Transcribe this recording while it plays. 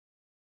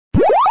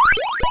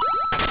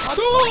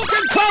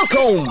Hadouken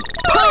Falcon!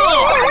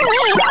 Punch!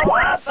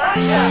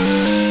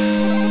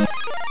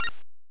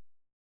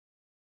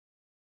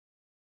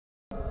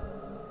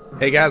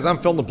 Hey guys, I'm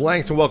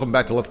PhilInTheBlanks and welcome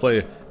back to Let's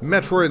Play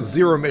Metroid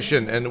Zero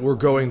Mission, and we're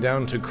going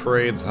down to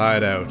Kraid's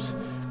hideout.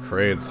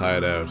 Kraid's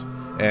hideout.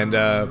 And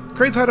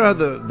Kraid's hideout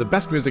had the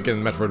best music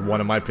in Metroid 1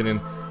 in my opinion,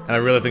 and I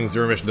really think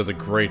Zero Mission does a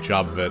great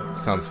job of it.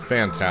 Sounds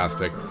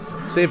fantastic.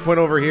 Save point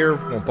over here,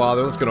 won't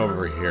bother, let's get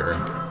over here.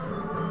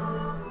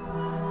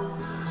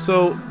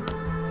 So,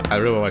 I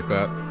really like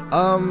that.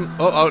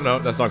 Oh no,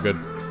 that's not good.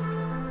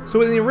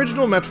 So in the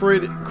original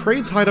Metroid,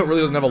 Kraid's hideout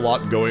really doesn't have a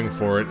lot going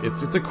for it.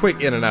 It's a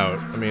quick in and out.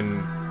 I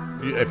mean,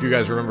 if you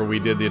guys remember, we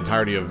did the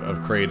entirety of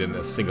Kraid in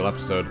a single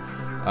episode.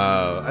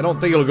 I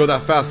don't think it'll go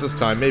that fast this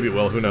time. Maybe it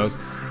will, who knows.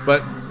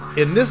 But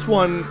in this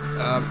one,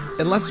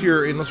 unless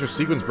you're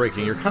sequence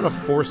breaking, you're kind of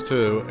forced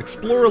to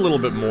explore a little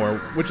bit more,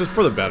 which is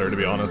for the better, to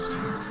be honest.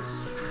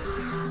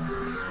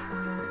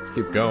 Let's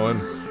keep going.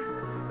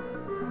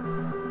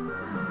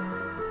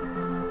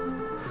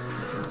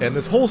 And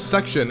this whole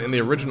section in the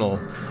original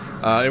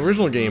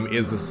game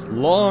is this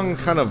long,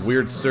 kind of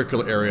weird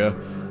circular area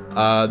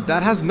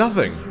that has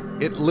nothing.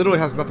 It literally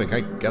has nothing.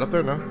 Can I get up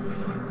there? No.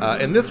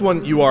 In this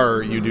one,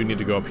 you do need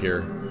to go up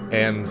here,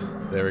 and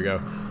there we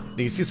go.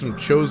 You can see some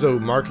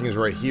Chozo markings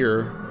right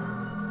here,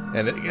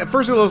 and at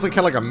first it looks like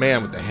kind of like a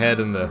man with the head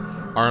and the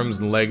arms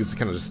and legs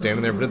kind of just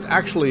standing there, but it's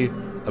actually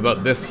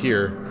about this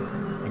here.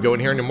 You go in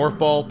here in your morph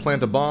ball,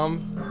 plant a bomb,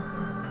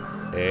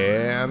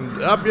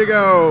 and up you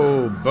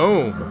go.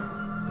 Boom.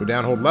 Go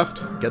down, hold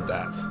left, get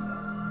that.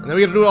 And then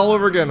we get to do it all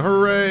over again.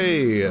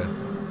 Hooray!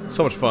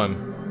 So much fun.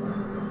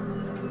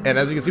 And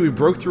as you can see, we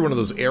broke through one of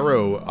those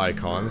arrow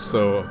icons,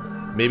 so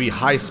maybe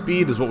high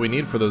speed is what we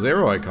need for those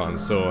arrow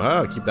icons,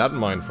 so keep that in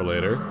mind for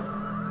later.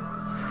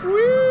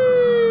 Whee!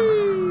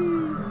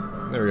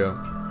 There we go.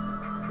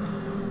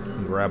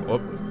 Grab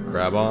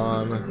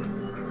on.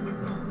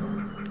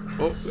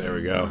 Oh, there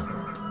we go.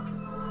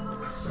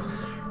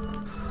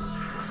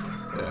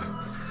 Yeah.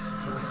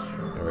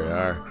 There we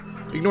are.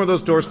 Ignore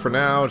those doors for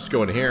now, just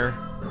go in here.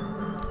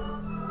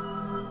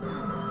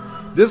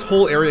 This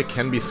whole area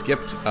can be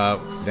skipped.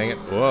 Dang it.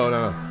 Whoa,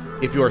 no.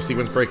 If you are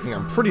sequence breaking,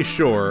 I'm pretty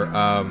sure.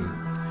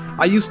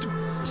 I used to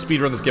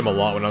speedrun this game a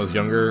lot when I was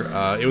younger.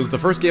 It was the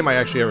first game I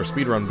actually ever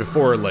speedrun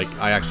before, like,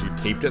 I actually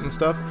taped it and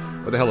stuff.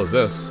 What the hell is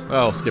this? Oh,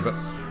 I'll skip it.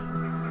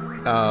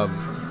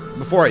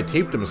 Before I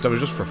taped them and stuff, it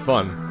was just for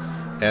fun.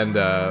 And,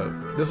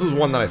 this was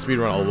one that I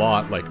speedrun a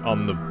lot, like,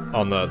 on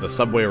the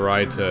subway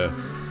ride to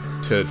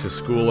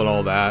school and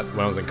all that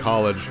when I was in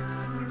college.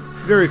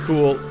 Very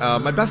cool.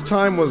 My best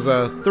time was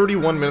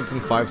 31 minutes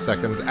and 5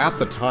 seconds. At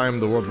the time,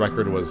 the world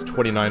record was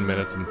 29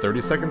 minutes and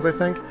 30 seconds, I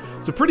think.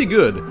 So pretty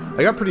good.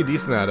 I got pretty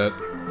decent at it.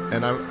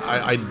 And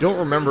I don't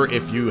remember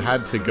if you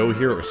had to go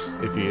here or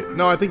if you...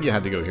 No, I think you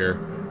had to go here.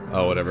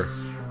 Oh, whatever.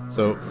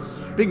 So,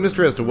 big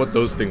mystery as to what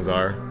those things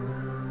are.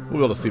 We'll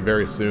be able to see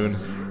very soon.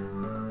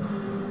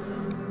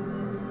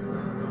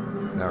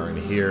 Now we're in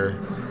here.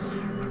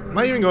 Am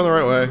I even going the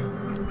right way?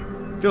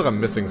 I feel like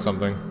I'm missing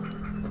something.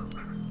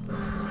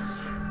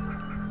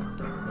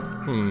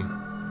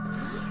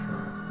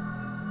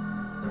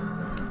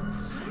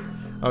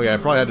 Okay, I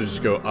probably had to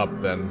just go up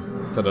then,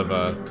 instead of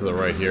to the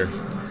right here.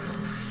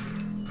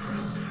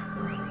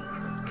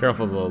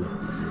 Careful of the...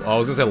 Oh, I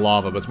was gonna say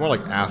lava, but it's more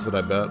like acid,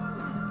 I bet.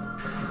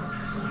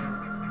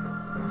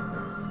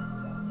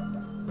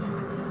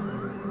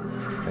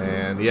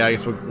 And yeah, I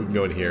guess we can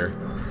go in here.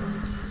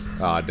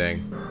 Ah,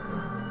 dang.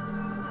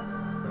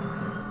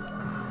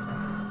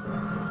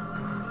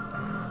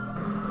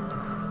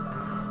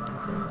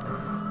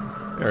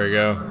 There we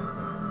go.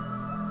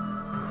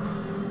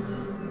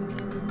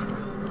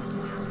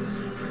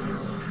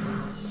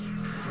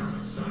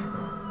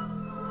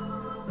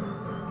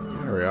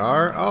 There we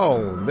are.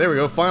 Oh, there we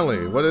go,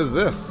 finally. What is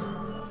this?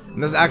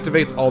 And this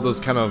activates all those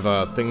kind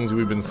of things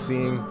we've been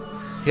seeing.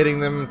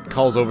 Hitting them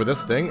calls over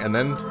this thing, and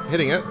then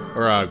hitting it,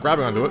 or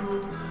grabbing onto it,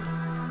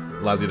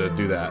 allows you to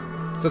do that.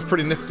 So that's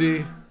pretty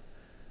nifty.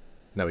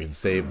 Now we can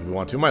save if we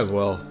want to, might as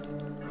well.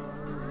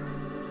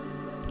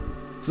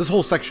 So this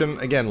whole section,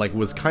 again, like,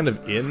 was kind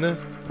of in. I'm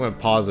gonna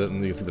pause it and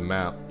you can see the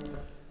map.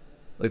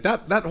 Like,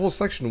 that whole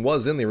section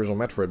was in the original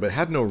Metroid, but it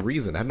had no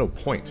reason, it had no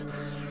point.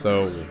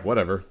 So,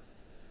 whatever.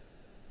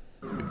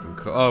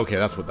 Oh, okay,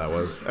 that's what that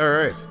was.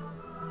 Alright.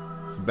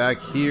 So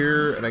back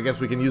here, and I guess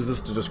we can use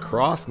this to just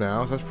cross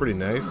now, so that's pretty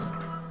nice.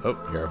 Oh,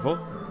 careful.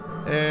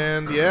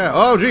 And, yeah.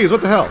 Oh, geez, what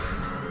the hell?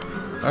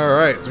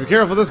 Alright, so be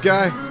careful with this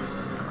guy.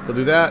 We'll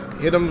do that.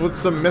 Hit him with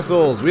some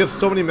missiles. We have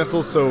so many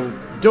missiles, so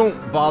don't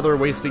bother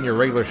wasting your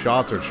regular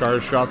shots or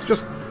charge shots.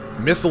 Just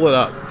missile it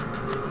up.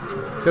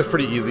 That's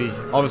pretty easy.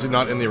 Obviously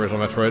not in the original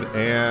Metroid.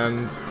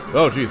 And...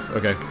 oh, jeez.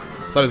 Okay.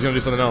 Thought he was going to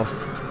do something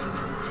else.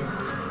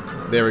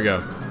 There we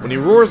go. When he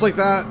roars like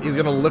that, he's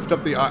going to lift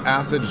up the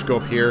acid. Just go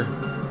up here.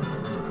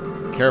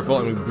 Careful,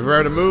 and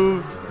prepare to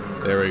move.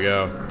 There we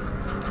go.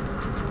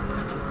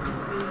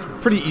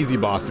 Pretty easy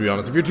boss, to be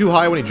honest. If you're too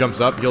high when he jumps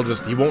up,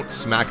 he won't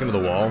smack into the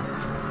wall.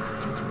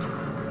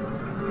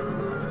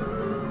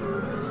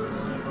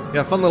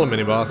 Yeah, fun little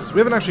mini-boss. We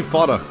haven't actually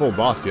fought a full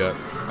boss yet.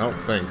 I don't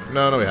think.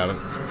 No, we haven't.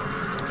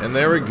 And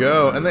there we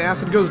go. And the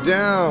acid goes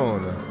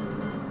down.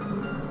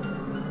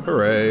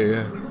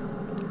 Hooray.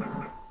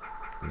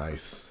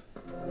 Nice.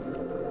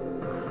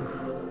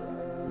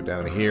 Go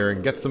down here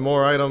and get some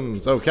more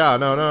items. Oh, cow.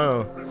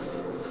 No.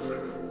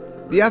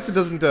 The acid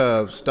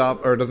doesn't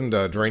stop, or doesn't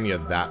drain you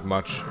that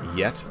much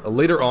yet.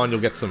 Later on,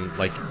 you'll get some,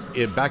 like,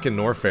 back in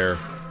Norfair,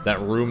 that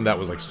room that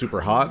was, like, super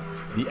hot.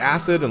 The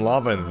acid and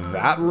lava in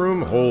that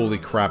room, holy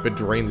crap, it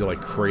drains you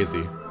like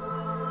crazy.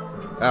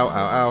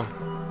 Ow.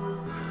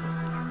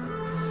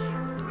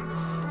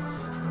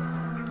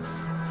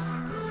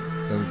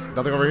 There's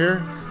nothing over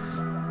here?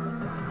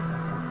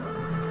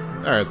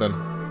 Alright then.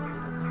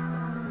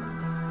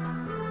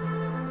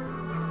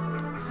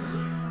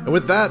 And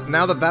with that,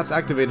 now that that's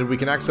activated, we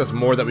can access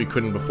more that we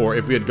couldn't before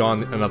if we had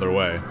gone another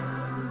way.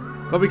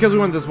 But because we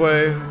went this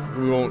way,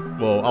 we won't,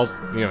 well,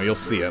 you'll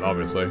see it,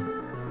 obviously.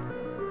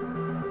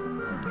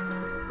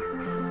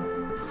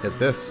 Hit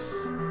this.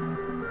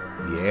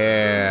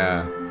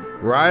 Yeah.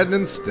 Riding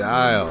in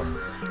style.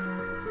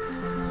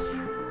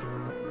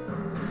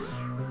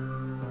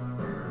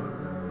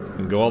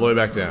 And go all the way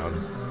back down.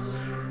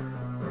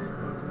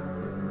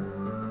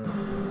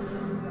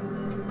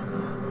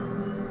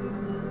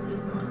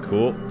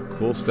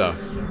 Cool stuff.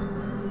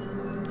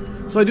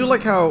 So I do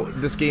like how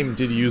this game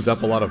did use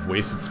up a lot of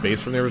wasted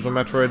space from the original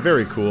Metroid.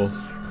 Very cool.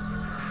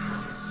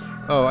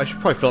 Oh, I should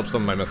probably fill up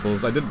some of my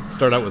missiles. I did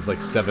start out with like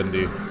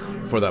 70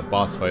 for that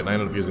boss fight, and I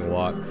ended up using a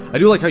lot. I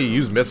do like how you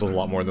use missiles a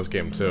lot more in this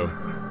game, too.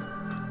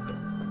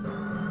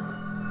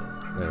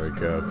 There we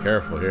go.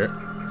 Careful here.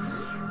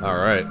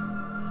 Alright,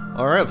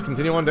 let's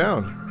continue on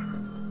down.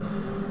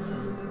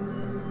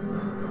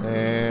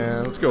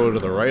 And let's go to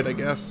the right, I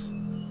guess.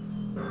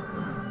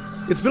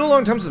 It's been a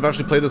long time since I've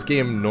actually played this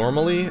game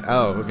normally.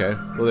 Oh, okay.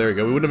 Well, there we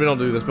go. We wouldn't have been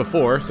able to do this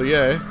before, so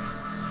yay.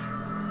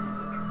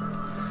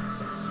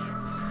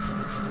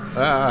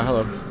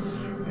 Hello.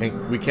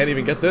 And we can't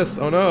even get this.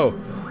 Oh, no.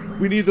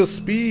 We need the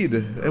speed.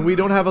 And we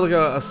don't have, like,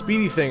 a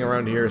speedy thing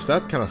around here, so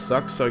that kind of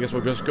sucks. So I guess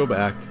we'll just go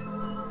back.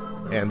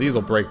 And these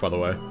will break, by the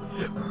way.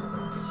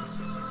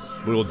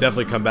 We will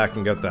definitely come back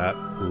and get that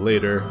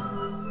later.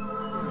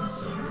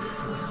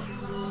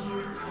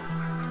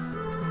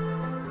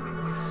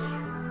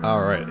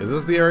 Alright, is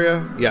this the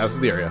area? Yeah, this is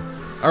the area.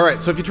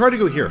 Alright, so if you try to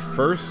go here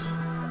first...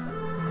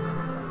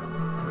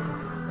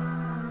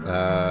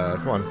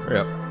 come on, hurry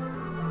up.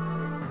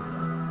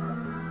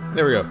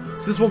 There we go.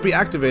 So this won't be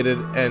activated,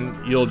 and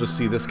you'll just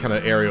see this kind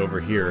of area over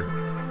here.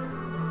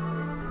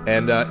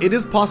 And it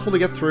is possible to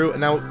get through.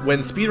 Now,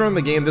 when speedrunning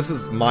the game, this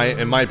is, in my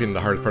opinion,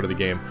 the hardest part of the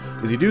game.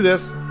 Is you do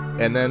this,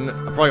 and then...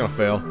 I'm probably gonna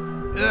fail.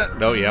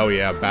 Oh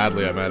yeah,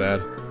 badly, I might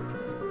add.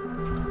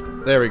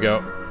 There we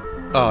go.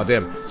 Oh,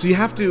 damn. So you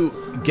have to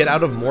get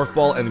out of Morph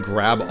Ball and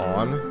grab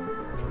on.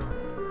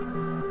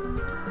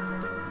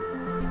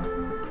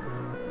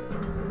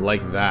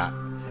 Like that.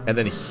 And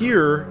then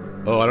here...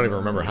 Oh, I don't even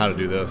remember how to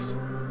do this.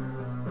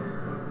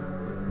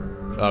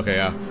 Okay,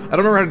 yeah. I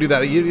don't remember how to do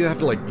that. You have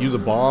to, like, use a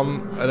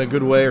bomb in a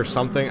good way or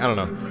something. I don't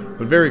know.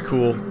 But very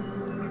cool.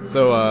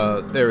 So,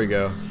 there we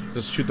go.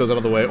 Just shoot those out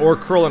of the way. Or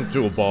curl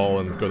into a ball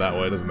and go that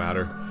way. It doesn't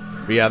matter.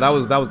 But yeah, that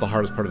was the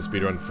hardest part of the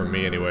speedrun for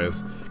me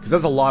anyways. Because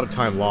that's a lot of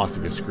time lost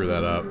if you screw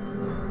that up.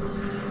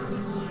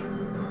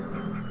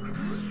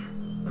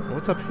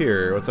 What's up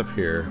here? What's up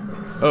here?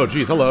 Oh,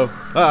 geez, hello.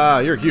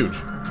 You're huge.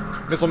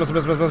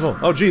 Missile.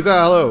 Oh, geez,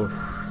 hello.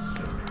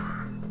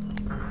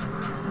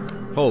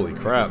 Holy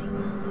crap.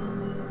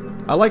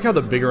 I like how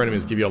the bigger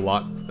enemies give you a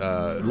lot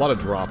of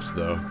drops,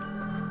 though.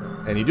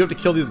 And you do have to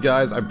kill these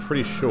guys, I'm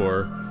pretty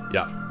sure.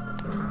 Yeah.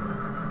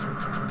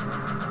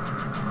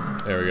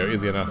 There we go,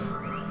 easy enough.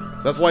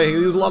 So that's why he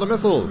used a lot of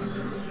missiles.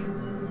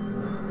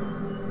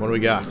 What do we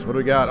got? What do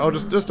we got? Oh,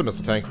 just a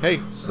missile tank.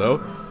 Hey,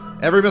 so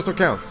every missile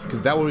counts,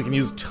 because that way we can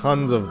use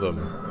tons of them.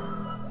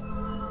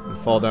 And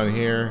fall down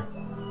here.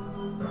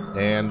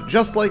 And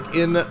just like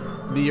in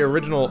the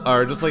original,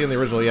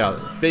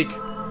 yeah, fake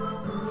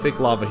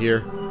lava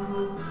here.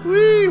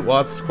 Whee!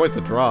 Well, that's quite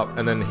the drop.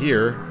 And then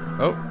here,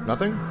 oh,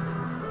 nothing?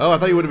 Oh, I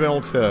thought you would have been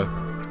able to.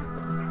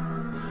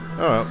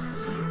 Oh,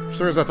 for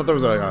some reason I thought there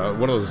was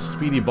one of those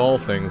speedy ball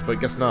things, but I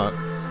guess not.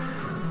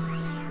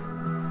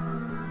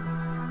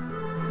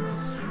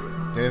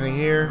 Anything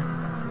here?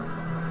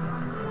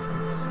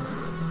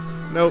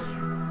 Nope.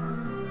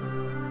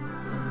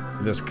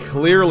 There's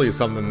clearly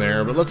something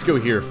there, but let's go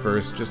here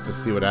first, just to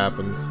see what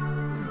happens.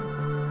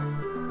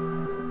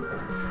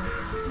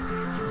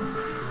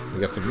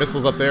 We got some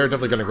missiles up there,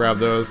 definitely gonna grab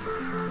those.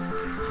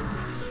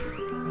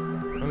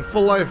 And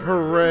full life,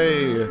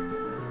 hooray!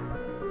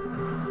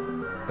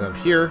 And up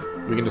here,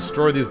 we can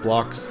destroy these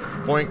blocks.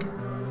 Boink.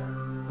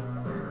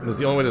 And this is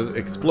the only way to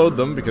explode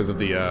them because of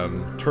the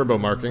turbo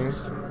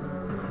markings.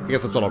 I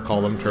guess that's what I'll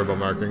call them, turbo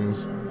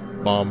markings.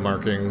 Bomb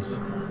markings.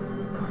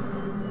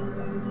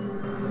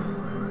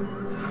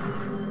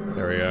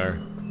 There we are.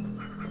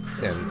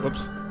 And,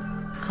 whoops.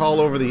 Call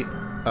over the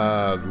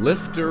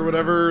lift or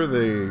whatever,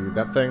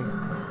 that thing.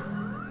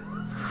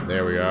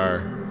 There we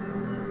are.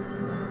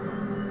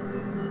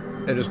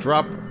 and just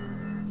drop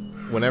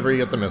whenever you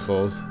get the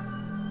missiles.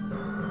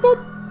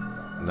 Boop!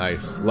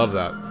 Nice. Love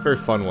that. Very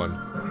fun one.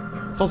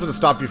 It's also to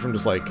stop you from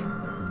just, like,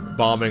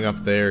 bombing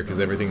up there, because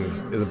everything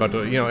is about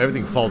to, you know,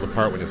 everything falls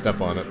apart when you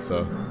step on it,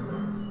 so.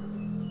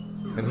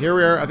 And here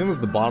we are. I think this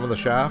is the bottom of the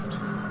shaft.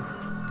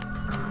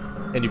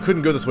 And you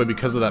couldn't go this way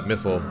because of that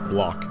missile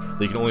block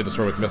that you can only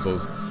destroy with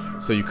missiles.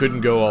 So you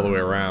couldn't go all the way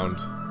around.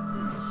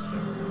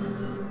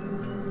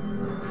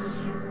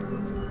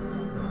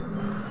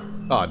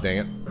 Aw, dang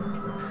it.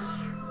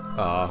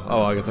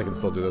 Oh, I guess I can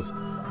still do this.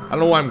 I don't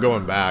know why I'm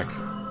going back.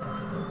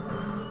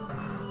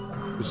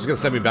 It's just gonna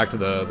send me back to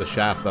the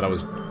shaft that I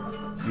was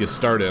you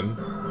start in.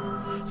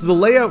 So the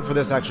layout for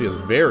this actually is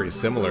very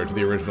similar to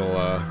the original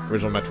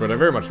Metroid. I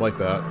very much like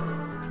that.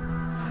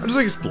 I'm just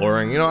like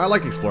exploring. You know, I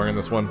like exploring in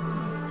this one.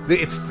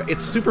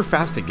 It's super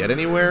fast to get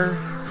anywhere,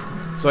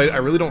 so I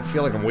really don't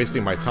feel like I'm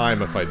wasting my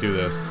time if I do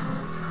this.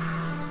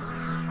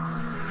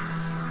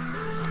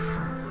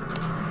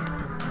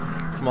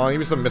 Come on, give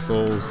me some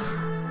missiles.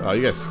 Oh,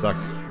 you guys suck.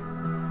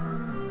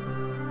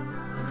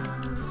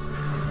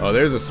 Oh,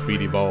 there's a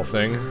speedy ball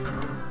thing.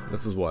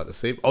 This is what? A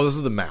save? Oh, this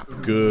is the map.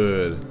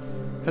 Good.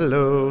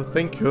 Hello,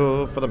 thank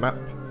you for the map.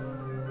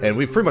 And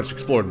we've pretty much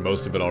explored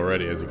most of it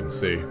already, as you can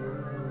see.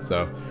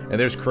 So, and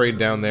there's Kraid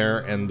down there,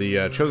 and the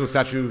Chozo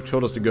statue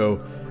told us to go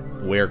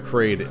where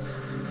Kraid,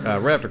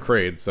 right after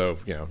Kraid, so,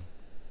 you know,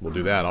 we'll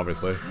do that,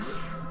 obviously.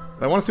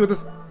 But I want to see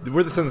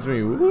where this sends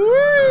me.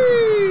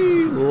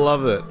 Whee!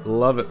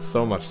 Love it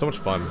so much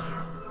fun.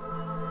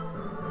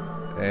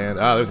 And,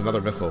 there's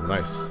another missile,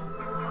 nice.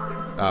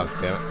 Oh,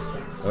 damn it.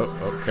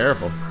 Oh,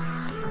 careful.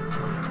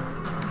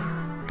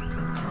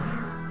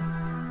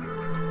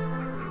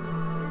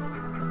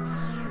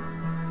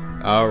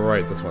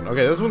 Alright, this one.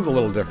 Okay, this one's a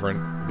little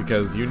different,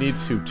 because you need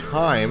to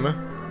time...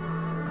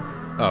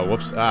 Oh,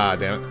 whoops. Ah,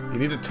 damn it. You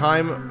need to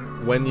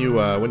time when you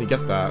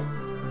get that.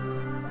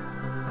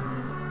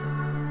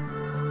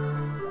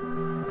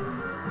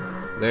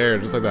 There,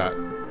 just like that.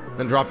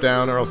 Then drop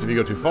down, or else if you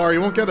go too far, you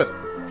won't get it.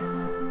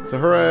 So,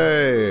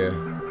 hooray!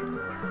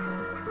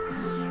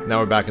 Now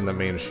we're back in the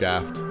main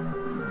shaft.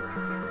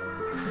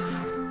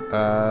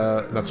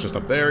 That's just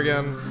up there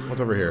again. What's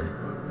over here?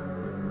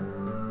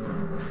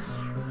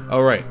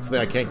 Oh, right. Something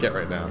I can't get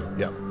right now.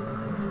 Yep.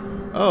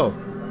 Oh.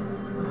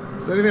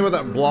 Does anything about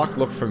that block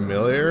look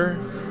familiar?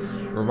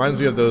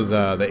 Reminds me of those,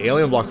 the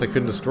alien blocks I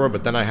couldn't destroy,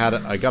 but then I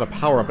got a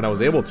power-up and I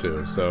was able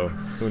to, so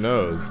who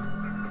knows.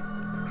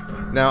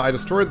 Now, I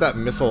destroyed that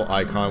missile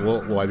icon.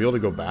 Will I be able to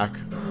go back?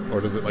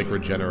 Or does it, like,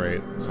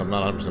 regenerate? So I'm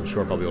not 100%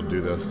 sure if I'll be able to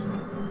do this.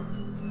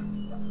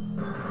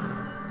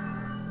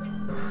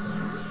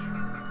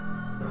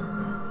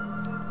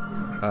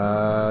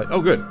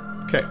 Oh, good.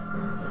 Okay.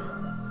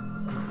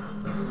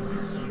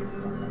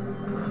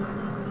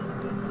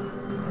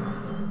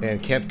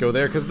 And can't go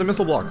there because of the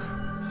missile block.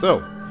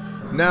 So,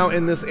 now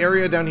in this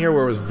area down here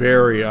where it was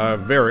very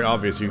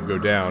obvious you could go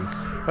down.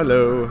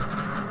 Hello.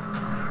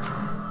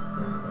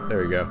 There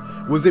we go.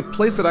 Was a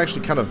place that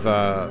actually kind of,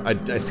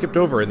 I skipped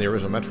over in the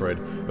original Metroid.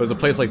 It was a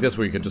place like this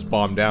where you could just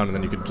bomb down and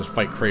then you could just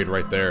fight Kraid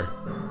right there.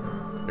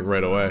 Like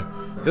right away.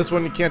 This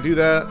one, you can't do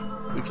that.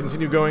 We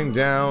continue going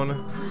down.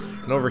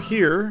 And over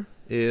here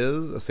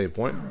is a save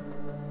point.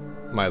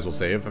 Might as well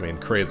save. I mean,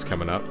 Kraid's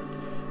coming up.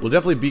 We'll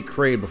definitely beat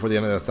Kraid before the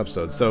end of this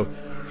episode. So,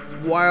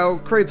 while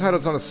Kraid's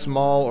hideout's not as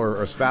small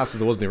or as fast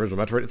as it was in the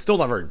original Metroid, it's still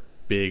not very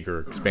big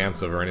or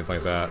expansive or anything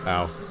like that.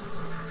 Ow.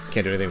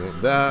 Can't do anything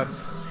with that.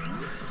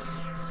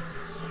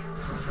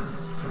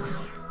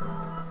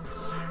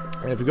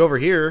 And if we go over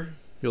here,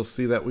 you'll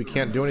see that we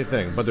can't do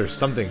anything. But there's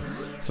something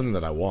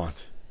that I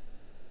want.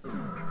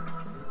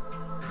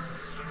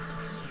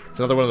 It's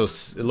another one of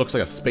those, it looks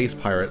like a space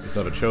pirate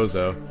instead of a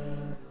Chozo.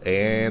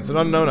 And it's an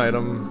unknown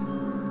item.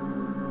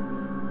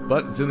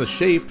 But it's in the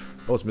shape...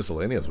 Oh, it's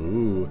miscellaneous.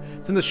 Ooh.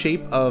 It's in the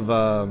shape of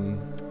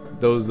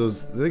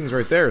those things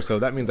right there, so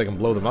that means I can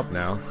blow them up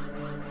now.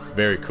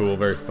 Very cool,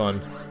 very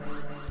fun.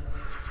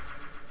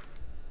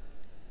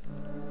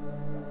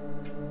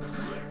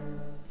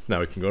 So now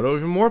we can go to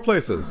even more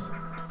places.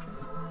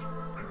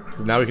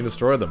 Because now we can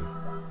destroy them.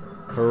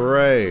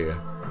 Hooray!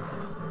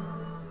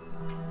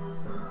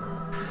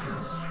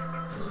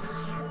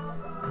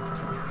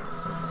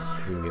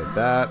 So we can get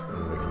that,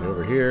 and we can go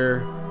over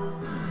here.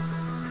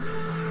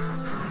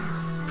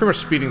 Pretty much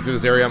speeding through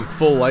this area. I'm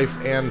full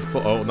life and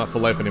full... Oh, not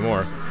full life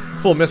anymore.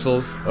 Full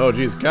missiles. Oh,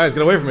 jeez. Guys,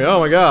 get away from me. Oh,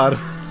 my God.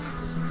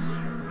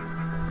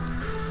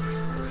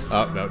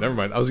 Oh, no, never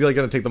mind. I was going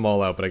to take them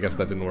all out, but I guess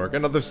that didn't work.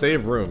 Another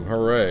save room.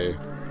 Hooray.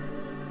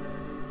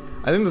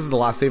 I think this is the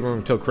last save room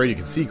until Kraid. You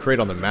can see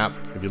Kraid on the map.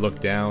 If you look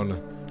down,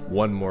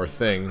 one more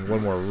thing.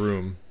 One more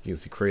room. You can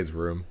see Kraid's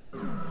room.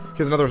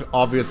 Here's another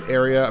obvious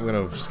area. I'm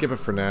going to skip it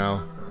for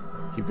now.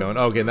 Keep going.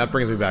 Oh, okay, and that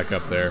brings me back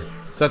up there.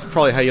 So that's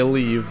probably how you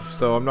leave,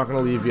 so I'm not going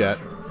to leave yet.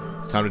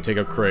 It's time to take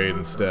up Kraid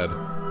instead.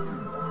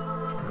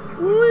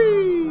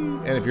 Whee!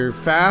 And if you're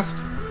fast,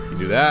 you can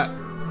do that.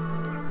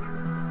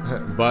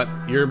 But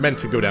you're meant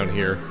to go down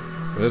here.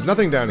 There's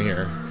nothing down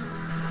here.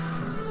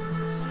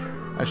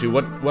 Actually,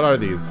 what are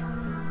these?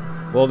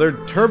 Well, they're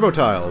turbo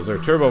tiles, or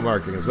turbo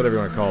markings, whatever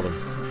you want to call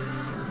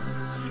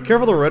them.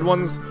 Careful, the red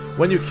ones,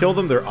 when you kill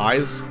them, their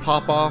eyes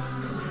pop off,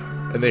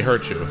 and they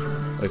hurt you.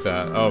 Like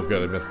that. Oh,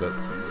 good, I missed it.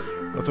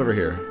 What's over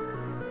here?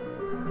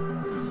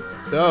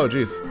 Oh,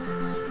 jeez.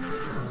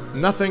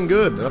 Nothing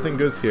good. Nothing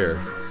good's here.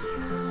 I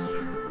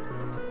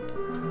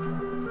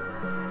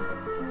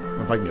don't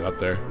know if I can get up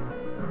there.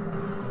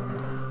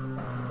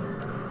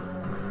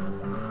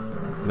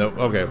 Nope.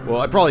 Okay.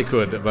 Well, I probably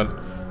could, but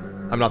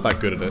I'm not that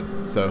good at it,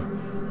 so...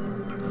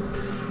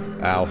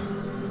 Ow.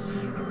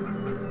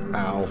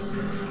 Ow.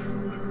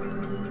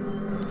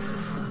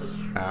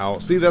 Ow.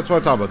 See, that's what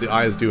I'm talking about. The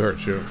eyes do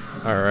hurt you.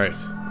 Alright.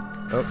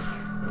 Oh.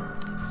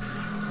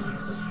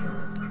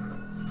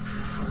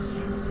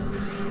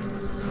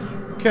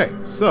 Okay,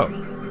 so...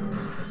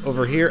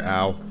 Over here,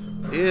 ow,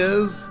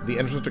 is the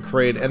entrance to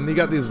Kraid, and you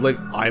got these, like,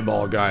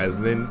 eyeball guys,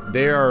 and then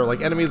they are,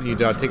 like, enemies, and you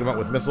take them out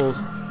with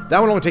missiles. That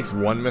one only takes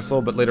one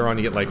missile, but later on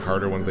you get, like,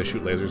 harder ones, they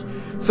shoot lasers.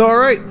 So,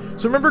 alright,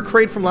 so remember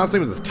Kraid from last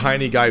time was this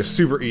tiny guy who's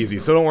super easy,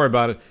 so don't worry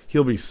about it.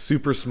 He'll be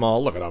super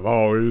small. Look at him.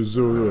 Oh, he's,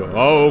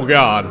 oh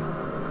god.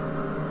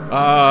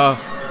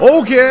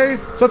 Okay,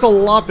 so that's a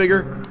lot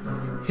bigger.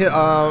 Okay,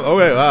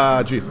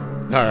 jeez.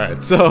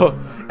 Alright, so,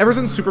 ever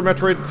since Super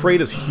Metroid, Kraid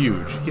is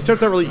huge. He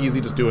starts out really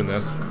easy just doing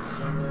this.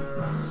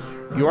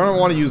 You don't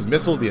want to use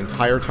missiles the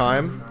entire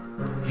time.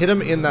 Hit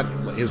him in that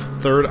his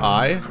third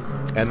eye,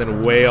 and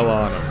then wail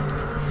on him.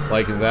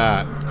 Like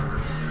that.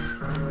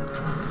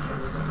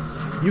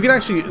 You can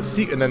actually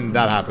see, and then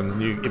that happens.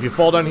 And if you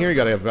fall down here, you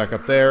gotta get back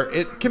up there.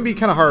 It can be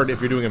kind of hard if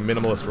you're doing a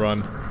minimalist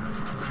run.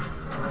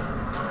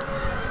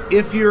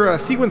 If you're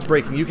sequence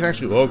breaking, you can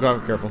actually... Oh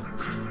god, careful.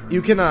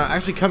 You can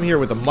actually come here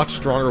with a much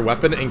stronger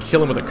weapon and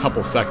kill him with a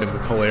couple seconds.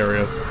 It's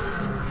hilarious.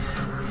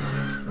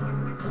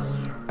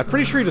 I'm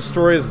pretty sure he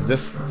destroys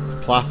this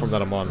platform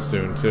that I'm on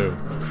soon, too.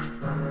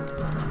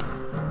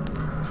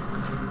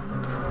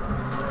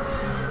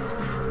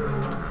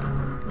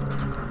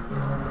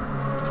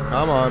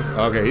 Come on.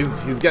 Okay,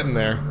 he's getting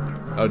there.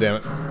 Oh, damn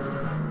it.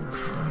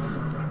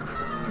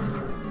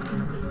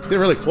 He's getting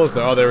really close,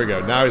 though. Oh, there we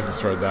go. Now he's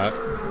destroyed that.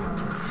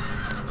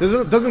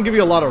 So it doesn't give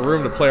you a lot of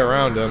room to play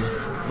around him,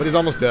 but he's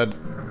almost dead.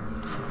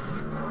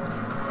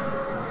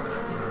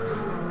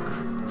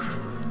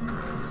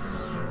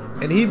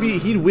 And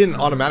he'd win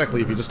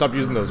automatically if you just stopped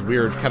using those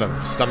weird kind of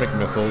stomach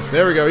missiles.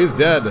 There we go, he's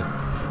dead.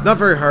 Not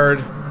very hard.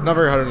 Not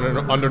very hard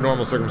under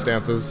normal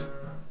circumstances.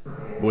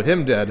 But with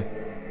him dead,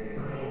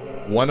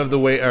 one of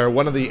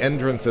the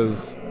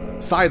entrances,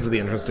 sides of the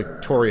entrance to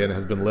Torian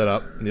has been lit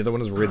up, and the other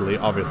one is Ridley,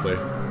 obviously.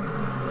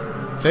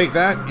 Take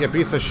that, you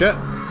piece of shit.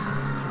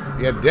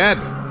 You're dead.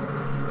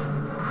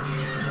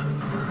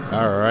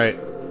 Alright.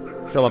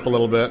 Fill up a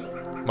little bit.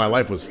 My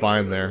life was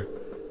fine there.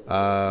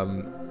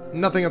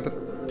 Nothing at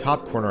the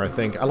top corner, I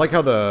think. I like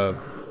how the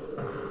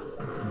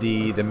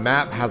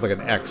map has like an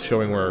X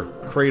showing where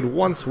Kraid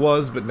once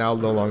was, but now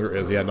no longer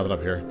is. Yeah, nothing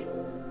up here.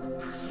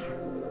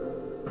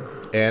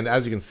 And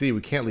as you can see,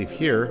 we can't leave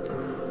here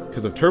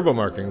because of turbo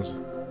markings.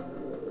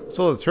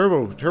 So the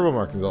turbo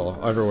markings all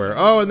everywhere.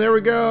 Oh, and there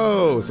we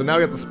go! So now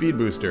we got the speed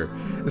booster.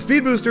 The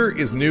speed booster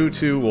is new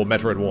to, well,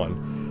 Metroid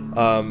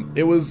 1.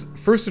 It was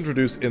first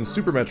introduced in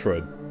Super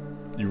Metroid.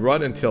 You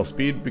run until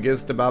speed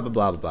begins to blah blah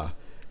blah blah blah.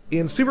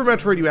 In Super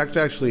Metroid, you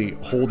actually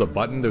hold a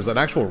button. There's an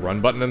actual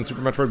run button in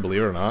Super Metroid,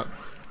 believe it or not.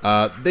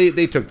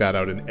 They took that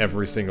out in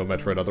every single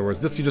Metroid.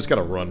 Otherwise, this you just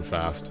gotta run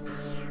fast.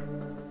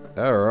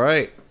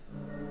 Alright.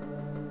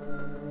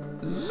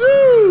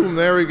 Zoom!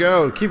 There we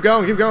go. Keep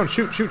going, keep going.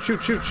 Shoot, shoot,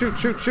 shoot, shoot, shoot,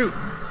 shoot, shoot.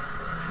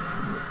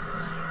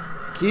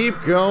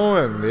 Keep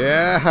going.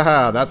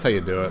 Yeah, that's how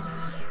you do it.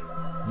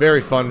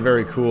 Very fun,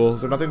 very cool.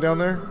 Is there nothing down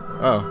there?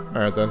 Oh,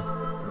 alright then.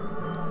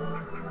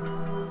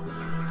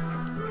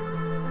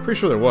 Pretty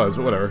sure there was,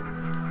 but whatever.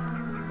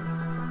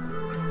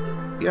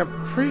 Yeah,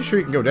 pretty sure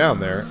you can go down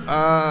there.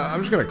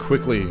 I'm just gonna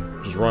quickly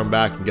just run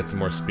back and get some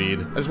more speed.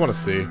 I just want to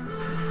see.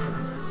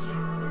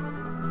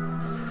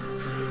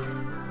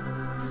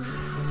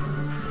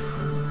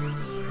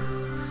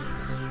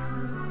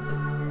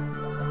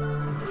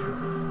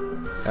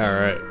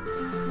 Alright.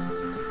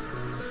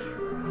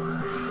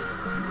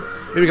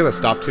 Maybe because I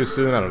stopped too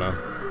soon? I don't know.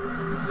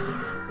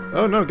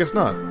 Oh, no, guess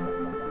not.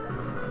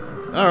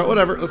 Alright,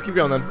 whatever. Let's keep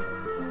going then.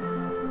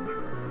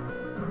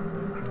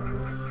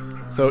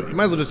 So, you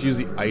might as well just use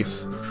the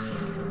ice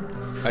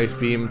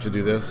beam to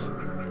do this.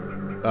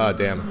 Ah,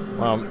 damn.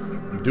 Wow,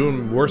 I'm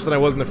doing worse than I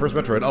was in the first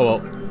Metroid. Oh,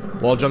 well.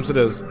 Wall jumps it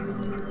is.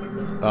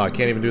 I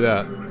can't even do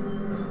that.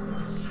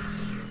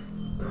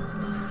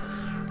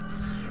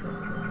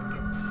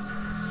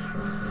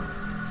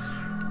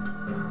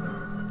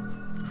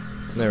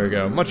 There we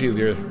go. Much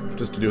easier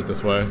just to do it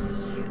this way.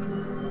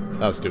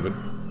 That was stupid.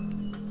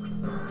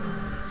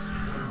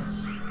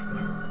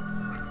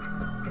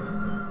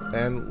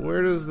 And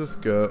where does this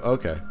go?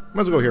 Okay.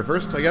 Might as well go here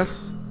first, I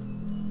guess.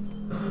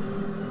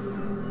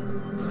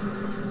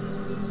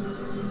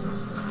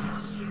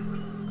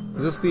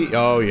 Is this the...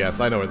 Oh, yes,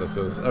 I know where this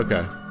is.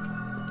 Okay.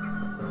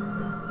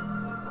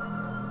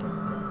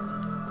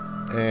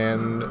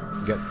 And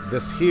get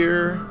this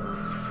here.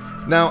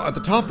 Now, at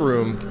the top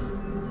room,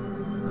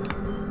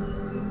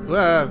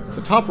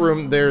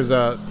 there's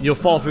you'll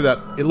fall through that.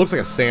 It looks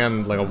like a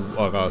sand, like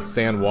a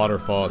sand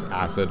waterfall. It's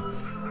acid,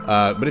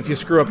 but if you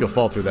screw up, you'll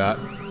fall through that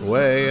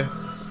way.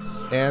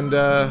 And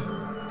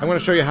I'm going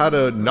to show you how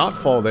to not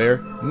fall there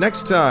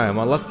next time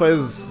on Let's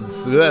Play's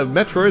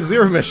Metroid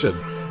Zero Mission.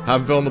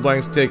 I'm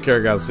PhilInTheBlanks. Take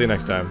care, guys. See you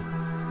next time.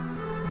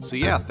 So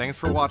yeah, thanks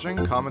for watching.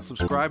 Comment,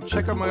 subscribe.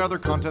 Check out my other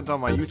content on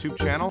my YouTube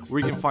channel, where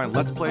you can find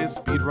Let's Plays,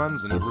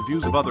 speedruns, and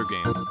reviews of other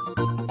games.